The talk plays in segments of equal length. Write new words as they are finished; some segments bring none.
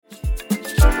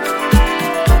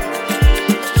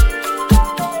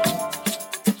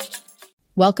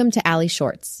Welcome to Ali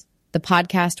Shorts, the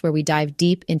podcast where we dive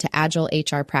deep into Agile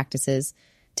HR practices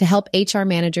to help HR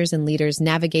managers and leaders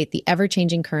navigate the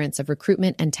ever-changing currents of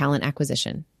recruitment and talent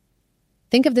acquisition.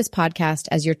 Think of this podcast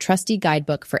as your trusty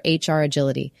guidebook for HR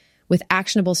agility, with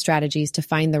actionable strategies to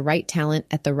find the right talent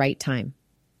at the right time.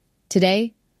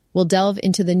 Today, we'll delve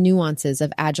into the nuances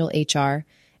of Agile HR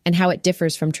and how it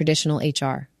differs from traditional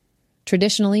HR.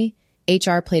 Traditionally,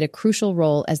 HR played a crucial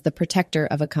role as the protector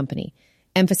of a company,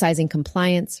 emphasizing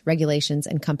compliance, regulations,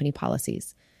 and company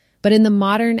policies. But in the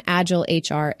modern Agile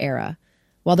HR era,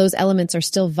 while those elements are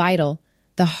still vital,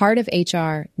 the heart of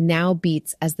HR now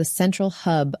beats as the central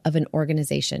hub of an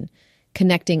organization,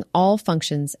 connecting all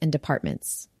functions and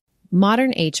departments.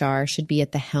 Modern HR should be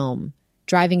at the helm,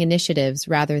 driving initiatives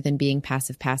rather than being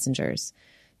passive passengers.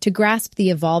 To grasp the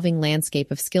evolving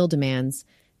landscape of skill demands,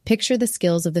 picture the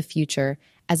skills of the future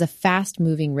as a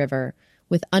fast-moving river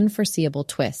with unforeseeable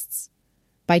twists.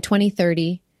 By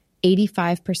 2030,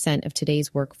 85% of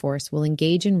today's workforce will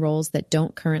engage in roles that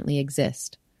don't currently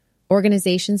exist.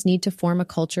 Organizations need to form a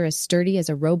culture as sturdy as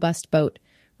a robust boat,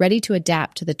 ready to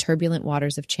adapt to the turbulent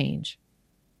waters of change.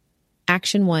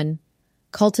 Action 1.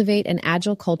 Cultivate an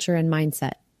agile culture and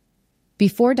mindset.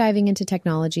 Before diving into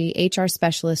technology, HR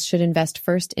specialists should invest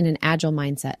first in an agile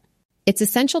mindset. It's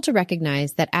essential to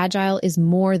recognize that agile is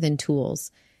more than tools.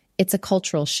 It's a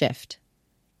cultural shift.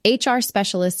 HR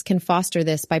specialists can foster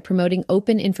this by promoting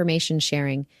open information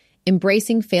sharing,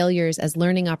 embracing failures as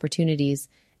learning opportunities,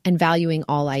 and valuing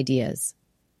all ideas.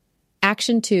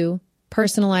 Action 2.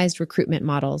 Personalized recruitment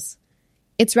models.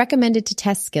 It's recommended to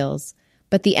test skills,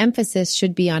 but the emphasis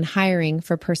should be on hiring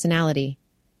for personality.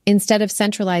 Instead of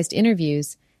centralized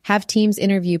interviews, have teams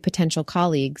interview potential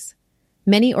colleagues.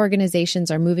 Many organizations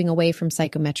are moving away from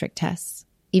psychometric tests.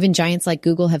 Even giants like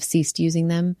Google have ceased using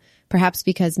them, perhaps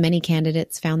because many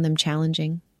candidates found them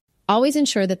challenging. Always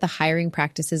ensure that the hiring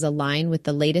practices align with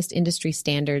the latest industry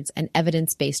standards and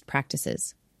evidence-based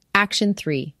practices. Action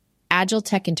 3. Agile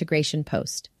Tech Integration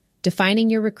Post. Defining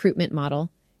your recruitment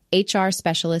model, HR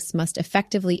specialists must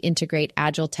effectively integrate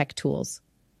Agile tech tools.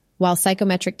 While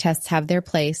psychometric tests have their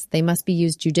place, they must be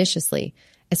used judiciously,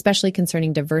 especially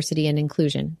concerning diversity and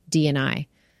inclusion, D&I.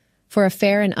 For a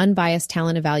fair and unbiased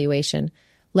talent evaluation,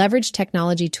 leverage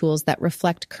technology tools that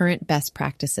reflect current best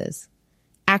practices.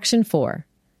 Action 4.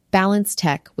 Balance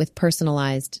tech with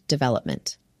personalized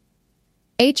development.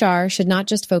 HR should not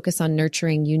just focus on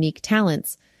nurturing unique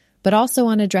talents, but also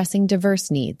on addressing diverse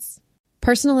needs.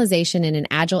 Personalization in an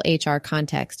Agile HR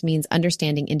context means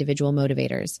understanding individual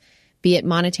motivators, be it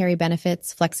monetary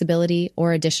benefits, flexibility,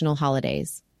 or additional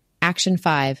holidays. Action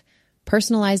 5.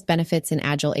 Personalized benefits in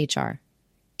Agile HR.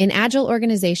 In Agile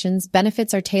organizations,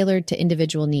 benefits are tailored to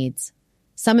individual needs.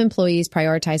 Some employees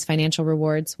prioritize financial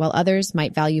rewards, while others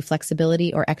might value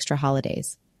flexibility or extra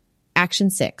holidays. Action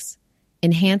 6.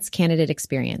 Enhance candidate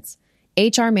experience.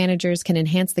 HR managers can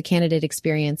enhance the candidate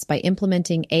experience by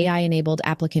implementing AI-enabled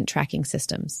applicant tracking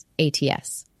systems,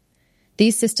 ATS.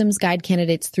 These systems guide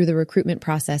candidates through the recruitment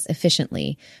process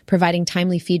efficiently, providing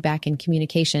timely feedback and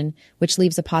communication, which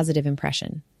leaves a positive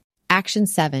impression. Action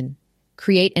 7.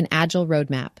 Create an Agile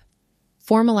roadmap.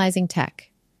 Formalizing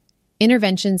tech.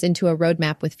 Interventions into a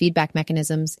roadmap with feedback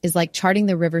mechanisms is like charting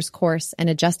the river's course and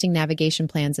adjusting navigation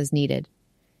plans as needed.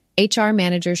 HR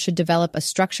managers should develop a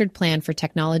structured plan for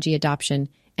technology adoption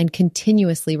and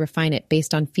continuously refine it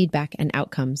based on feedback and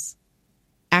outcomes.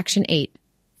 Action 8.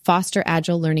 Foster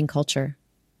Agile learning culture.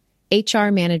 HR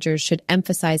managers should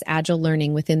emphasize Agile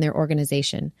learning within their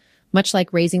organization, much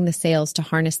like raising the sails to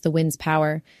harness the wind's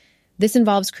power. This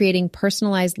involves creating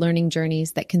personalized learning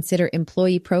journeys that consider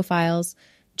employee profiles,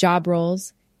 job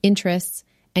roles, interests,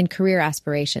 and career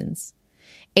aspirations.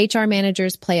 HR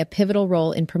managers play a pivotal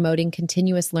role in promoting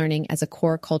continuous learning as a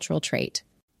core cultural trait.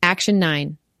 Action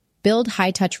 9. Build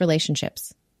high-touch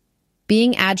relationships.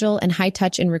 Being agile and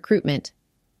high-touch in recruitment,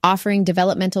 offering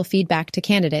developmental feedback to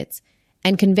candidates,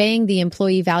 and conveying the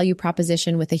employee value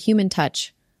proposition with a human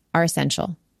touch are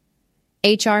essential.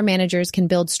 HR managers can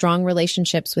build strong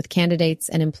relationships with candidates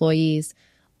and employees,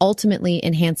 ultimately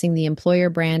enhancing the employer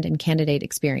brand and candidate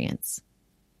experience.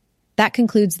 That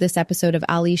concludes this episode of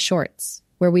Ali Shorts,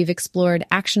 where we've explored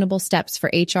actionable steps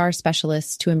for HR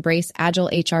specialists to embrace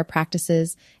Agile HR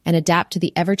practices and adapt to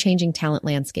the ever-changing talent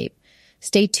landscape.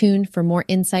 Stay tuned for more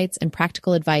insights and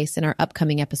practical advice in our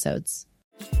upcoming episodes.